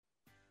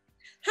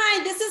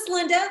Hi, this is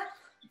Linda.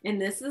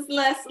 And this is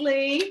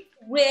Leslie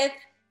With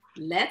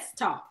Let's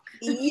Talk.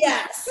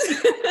 Yes.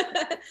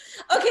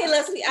 Okay,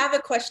 Leslie, I have a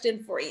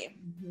question for you.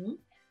 Mm-hmm.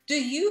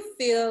 Do you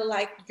feel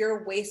like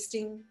you're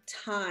wasting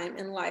time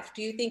in life?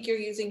 Do you think you're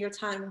using your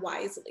time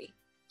wisely?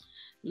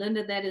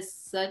 Linda, that is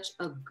such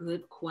a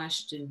good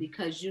question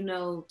because,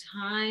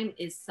 time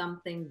is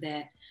something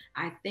that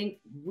I think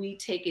we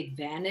take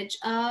advantage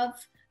of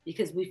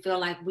because we feel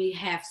like we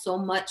have so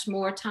much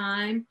more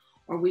time,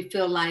 or we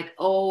feel like,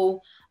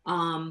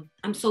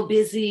 I'm so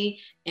busy.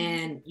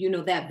 And,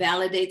 that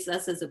validates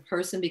us as a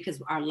person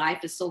because our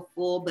life is so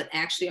full. But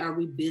actually, are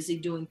we busy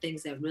doing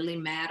things that really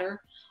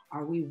matter?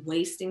 Are we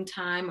wasting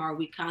time? Are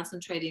we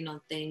concentrating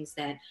on things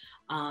that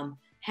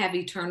have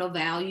eternal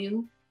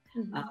value?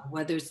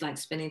 Whether it's like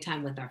spending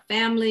time with our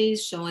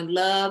families, showing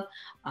love,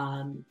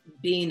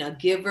 being a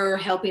giver,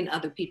 helping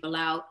other people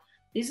out.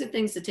 These are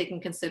things to take in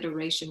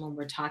consideration when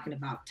we're talking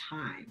about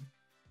time,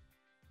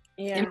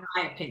 in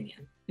my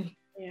opinion.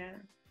 Yeah.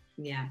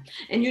 Yeah.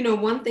 And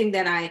one thing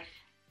that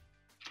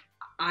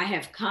I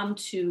have come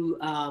to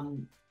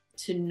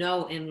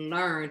know and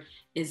learn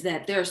is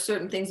that there are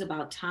certain things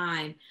about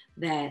time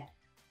that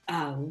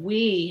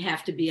we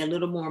have to be a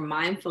little more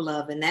mindful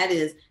of, and that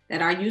is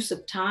that our use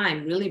of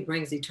time really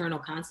brings eternal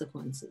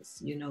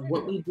consequences.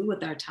 What we do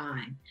with our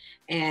time,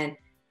 and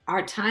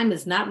our time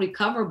is not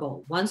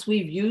recoverable. Once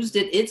we've used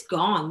it, it's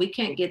gone. We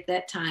can't get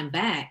that time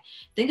back.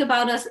 Think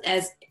about us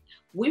as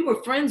we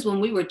were friends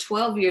when we were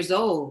 12 years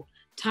old.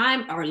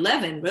 Time, or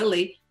 11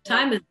 really,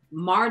 time has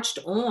marched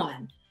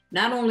on.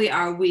 Not only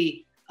are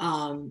we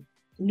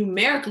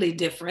numerically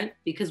different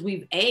because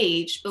we've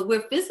aged, but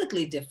we're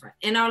physically different,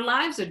 and our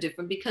lives are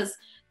different because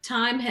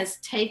time has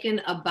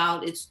taken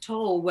about its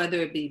toll,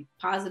 whether it be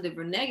positive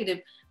or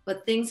negative,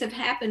 but things have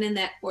happened in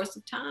that course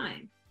of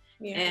time.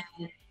 And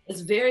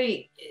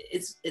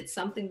it's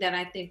something that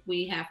I think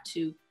we have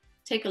to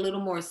take a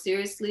little more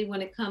seriously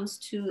when it comes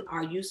to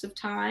our use of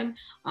time,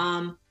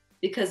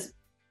 because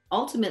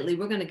ultimately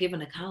we're going to give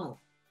an account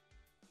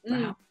for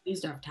how we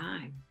used our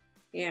time.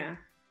 Yeah.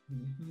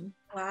 Mm-hmm.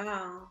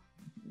 Wow.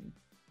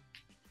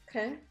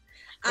 Okay.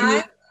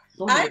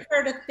 I've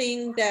heard a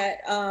thing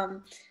that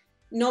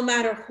no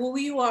matter who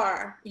you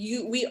are,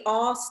 we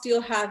all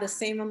still have the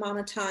same amount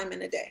of time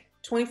in a day,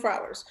 24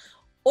 hours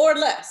or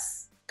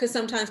less, because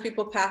sometimes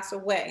people pass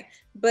away,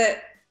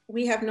 but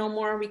we have no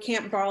more. We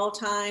can't borrow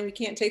time. We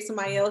can't take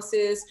somebody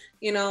else's,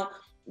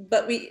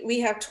 but we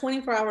have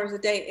 24 hours a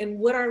day. And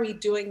what are we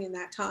doing in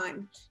that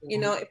time?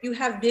 If you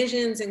have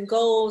visions and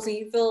goals and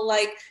you feel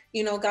like,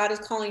 God is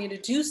calling you to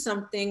do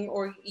something,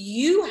 or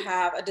you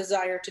have a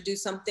desire to do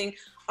something,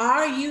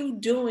 are you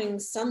doing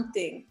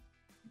something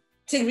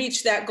to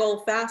reach that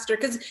goal faster?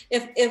 Because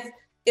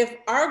if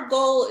our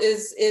goal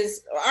is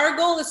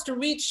to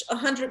reach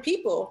 100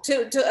 people,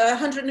 to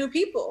 100 new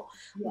people,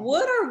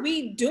 what are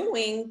we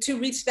doing to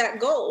reach that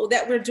goal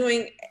that we're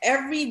doing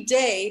every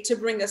day to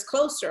bring us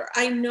closer?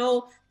 I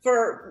know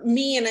for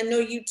me, and I know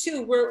you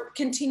too, we're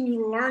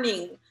continue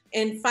learning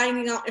and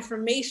finding out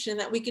information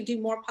that we can do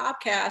more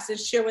podcasts and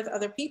share with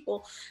other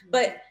people.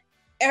 But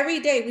every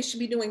day we should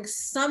be doing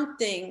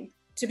something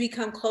to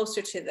become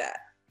closer to that.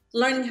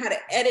 Learning how to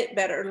edit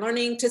better,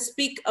 learning to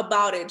speak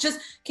about it, just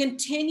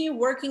continue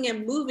working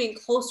and moving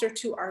closer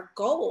to our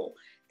goal.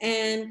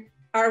 And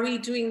are we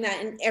doing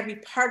that in every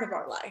part of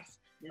our life?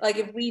 Like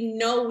if we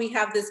know we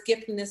have this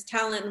gift and this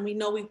talent, and we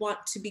know we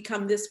want to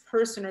become this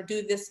person or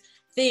do this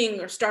thing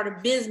or start a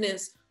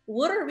business,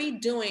 what are we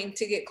doing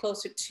to get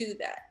closer to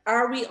that?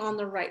 Are we on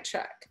the right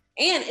track?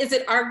 And is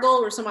it our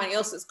goal or somebody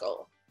else's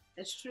goal?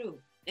 That's true.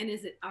 And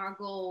is it our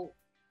goal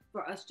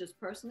for us just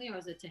personally, or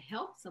is it to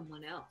help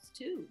someone else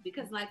too?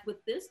 Because like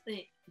with this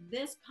thing,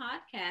 this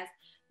podcast,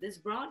 this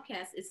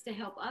broadcast, is to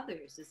help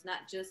others. It's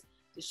not just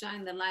to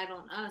shine the light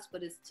on us,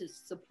 but it's to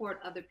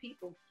support other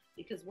people.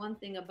 Because one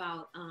thing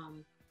about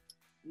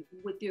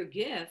with your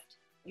gift,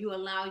 you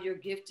allow your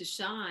gift to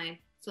shine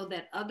so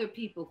that other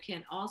people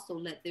can also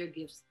let their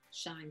gifts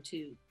shine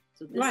too.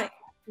 So this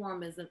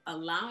platform is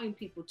allowing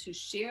people to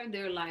share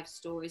their life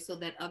story so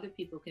that other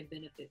people can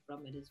benefit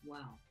from it as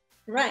well.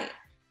 Right.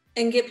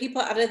 And get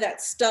people out of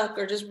that stuck,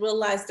 or just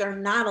realize they're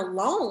not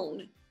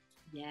alone.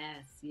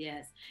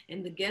 Yes.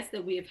 And the guests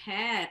that we have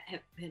had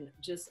have been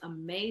just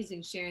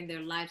amazing, sharing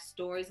their life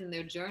stories and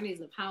their journeys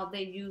of how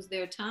they use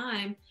their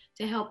time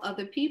to help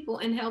other people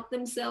and help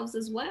themselves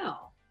as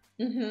well.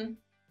 Mm-hmm.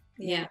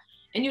 Yeah.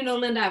 And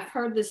Linda, I've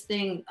heard this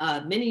thing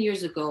many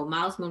years ago.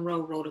 Miles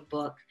Monroe wrote a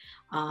book,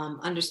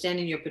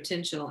 Understanding Your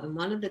Potential. And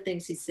one of the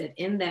things he said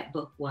in that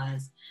book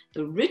was,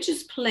 the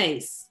richest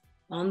place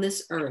on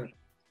this earth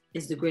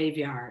is the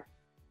graveyard.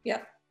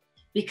 Yep.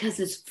 Because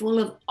it's full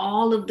of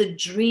all of the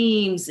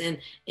dreams and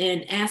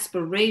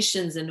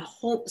aspirations and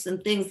hopes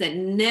and things that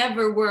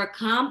never were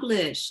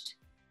accomplished.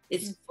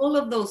 It's full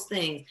of those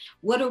things.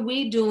 What are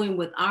we doing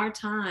with our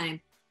time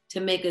to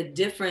make a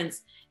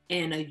difference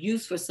and a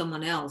use for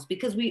someone else?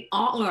 Because we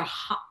all are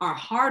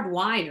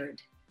hardwired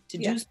to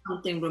do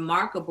something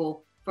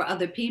remarkable for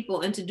other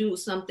people and to do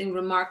something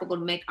remarkable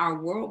to make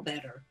our world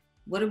better.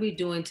 What are we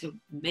doing to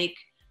make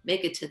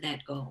make it to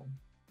that goal.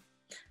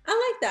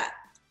 I like that.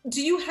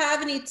 Do you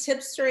have any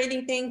tips or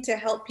anything to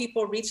help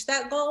people reach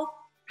that goal?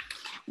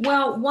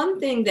 Well, one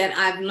thing that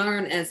I've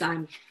learned as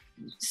I'm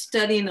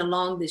studying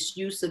along this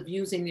use of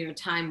using your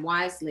time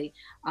wisely,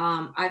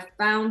 I've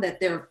found that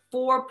there are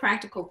 4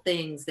 practical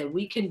things that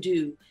we can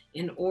do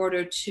in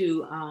order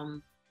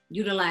to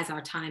utilize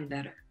our time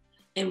better.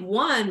 And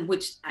one,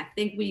 which I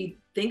think we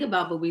think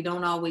about, but we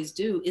don't always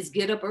do, is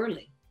get up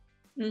early.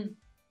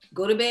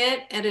 Go to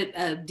bed at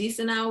a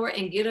decent hour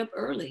and get up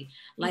early.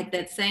 Like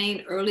that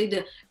saying, early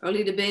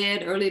to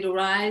bed, early to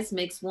rise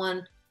makes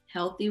one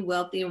healthy,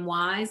 wealthy, and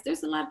wise.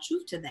 There's a lot of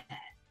truth to that.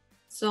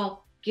 So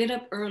get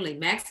up early,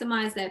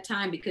 maximize that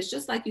time, because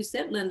just like you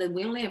said, Linda,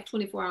 we only have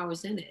 24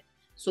 hours in it.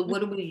 So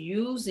what are we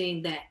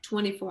using that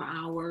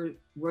 24-hour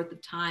worth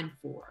of time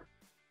for?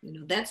 You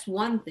know, that's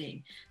one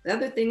thing. The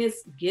other thing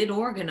is get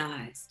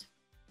organized.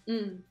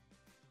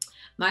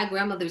 My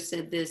grandmother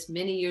said this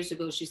many years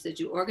ago. She said,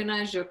 you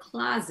organize your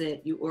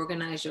closet, you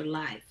organize your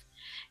life.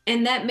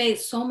 And that made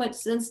so much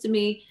sense to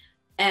me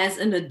as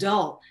an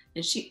adult.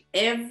 And she,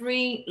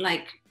 every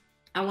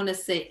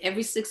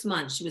 6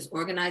 months, she was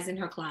organizing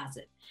her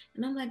closet.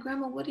 And I'm like,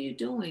 Grandma, what are you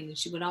doing? And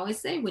she would always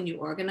say, when you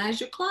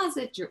organize your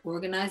closet, you're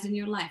organizing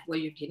your life, where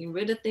you're getting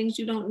rid of things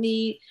you don't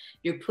need.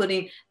 You're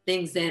putting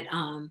things that,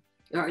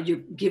 or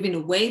you're giving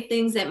away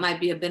things that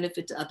might be a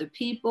benefit to other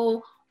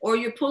people, or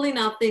you're pulling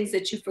out things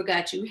that you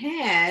forgot you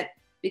had,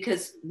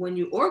 because when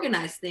you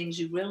organize things,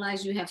 you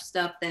realize you have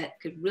stuff that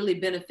could really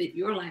benefit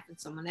your life and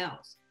someone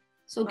else.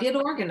 So get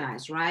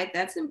organized, right?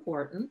 That's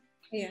important.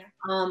 Yeah.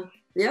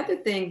 The other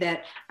thing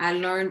that I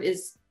learned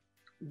is,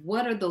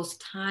 what are those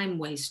time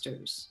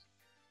wasters?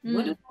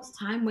 What are those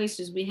time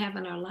wasters we have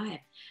in our life?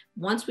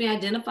 Once we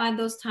identify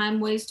those time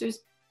wasters,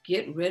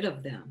 get rid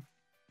of them.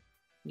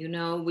 You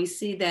know, we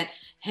see that,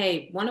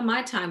 hey, one of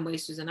my time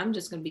wasters, and I'm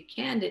just going to be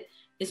candid,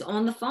 is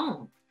on the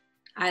phone.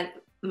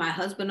 My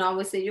husband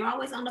always said, you're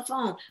always on the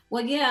phone.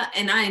 Well, yeah,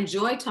 and I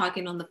enjoy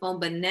talking on the phone,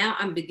 but now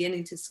I'm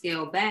beginning to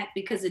scale back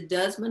because it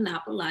does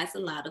monopolize a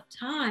lot of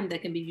time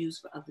that can be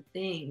used for other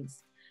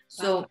things.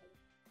 So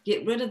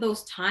get rid of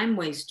those time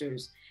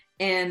wasters.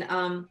 And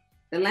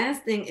the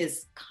last thing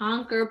is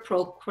conquer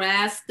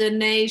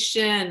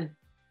procrastination.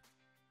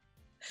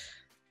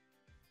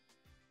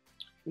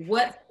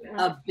 What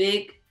a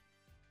big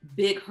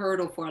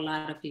hurdle for a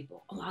lot of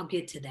people. Oh, I'll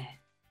get to that.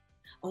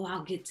 Oh,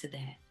 I'll get to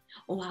that.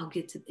 Oh, I'll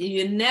get to,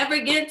 you never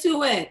get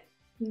to it,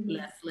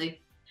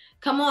 Leslie.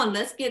 Come on,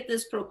 let's get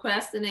this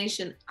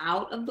procrastination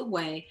out of the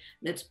way.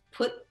 Let's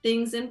put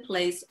things in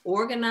place,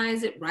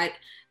 organize it right.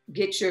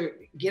 Get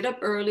up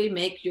early,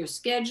 make your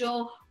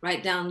schedule,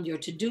 write down your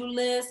to-do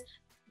list,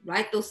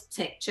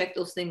 check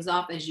those things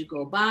off as you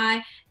go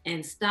by,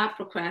 and stop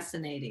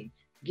procrastinating.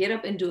 Get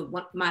up and do it.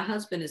 My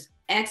husband is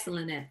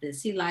excellent at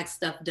this. He likes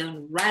stuff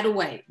done right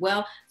away.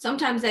 Well,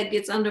 sometimes that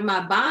gets under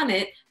my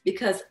bonnet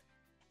because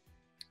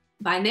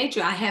by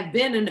nature, I have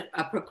been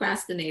a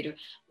procrastinator,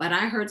 but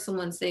I heard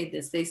someone say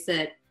this. They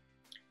said,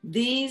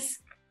 these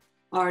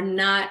are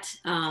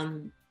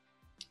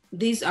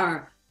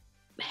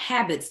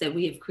habits that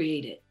we have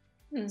created.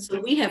 So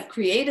we have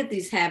created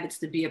these habits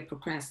to be a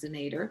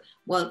procrastinator.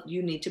 Well,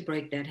 you need to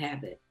break that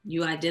habit.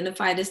 You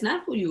identified it's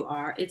not who you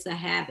are, it's a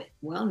habit.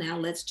 Well, now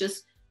let's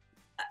just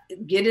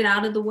get it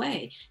out of the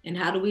way. And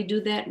how do we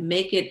do that?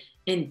 Make it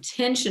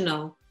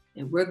intentional,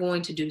 and we're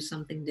going to do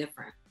something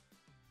different.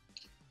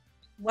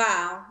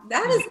 Wow,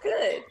 that is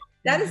good.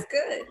 That is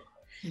good.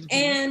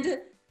 And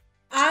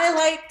I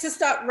like to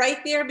stop right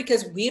there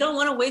because we don't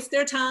want to waste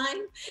their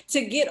time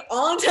to get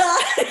on time.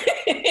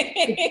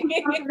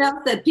 Something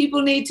else that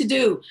people need to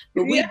do,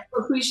 but we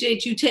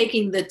appreciate you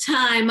taking the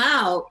time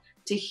out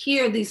to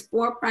hear these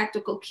 4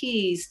 practical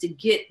keys to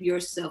get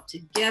yourself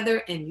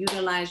together and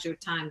utilize your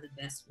time the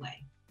best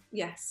way.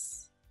 Yes.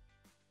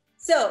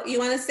 So you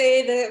want to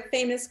say the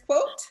famous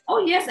quote?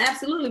 Oh, yes,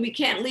 absolutely. We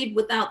can't leave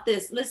without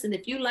this. Listen,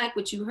 if you like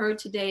what you heard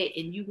today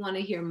and you want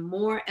to hear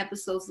more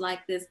episodes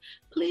like this,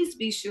 please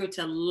be sure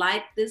to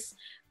like this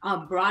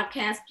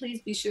broadcast.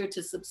 Please be sure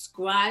to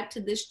subscribe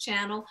to this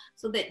channel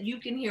so that you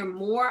can hear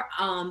more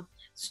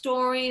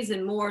stories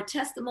and more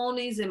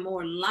testimonies and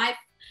more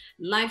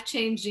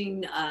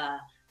life-changing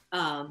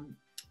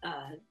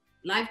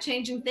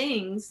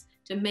things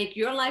to make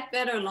your life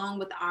better along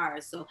with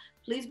ours. So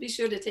please be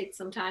sure to take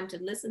some time to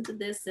listen to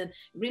this. And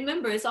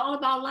remember, it's all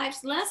about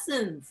life's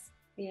lessons.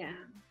 Yeah.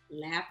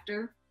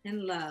 Laughter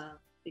and love,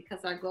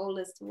 because our goal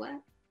is to what?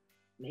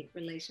 Make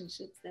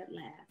relationships that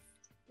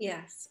last.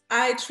 Yes,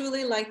 I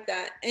truly like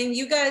that. And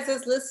you guys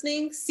as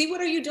listening, see,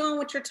 what are you doing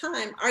with your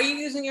time? Are you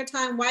using your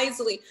time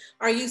wisely?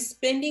 Are you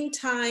spending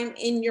time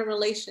in your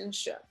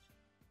relationship?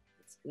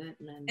 Good,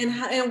 Linda.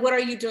 And what are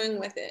you doing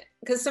with it?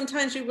 Because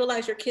sometimes you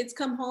realize your kids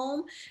come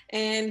home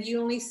and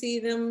you only see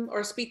them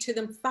or speak to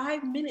them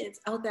 5 minutes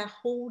out that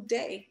whole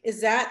day. Is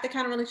that the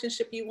kind of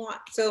relationship you want?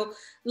 So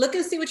look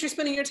and see what you're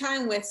spending your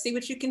time with, see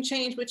what you can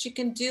change, what you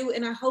can do.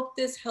 And I hope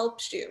this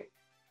helps you.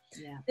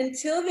 Yeah.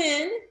 Until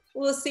then,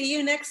 we'll see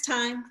you next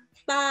time.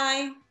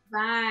 Bye.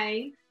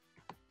 Bye.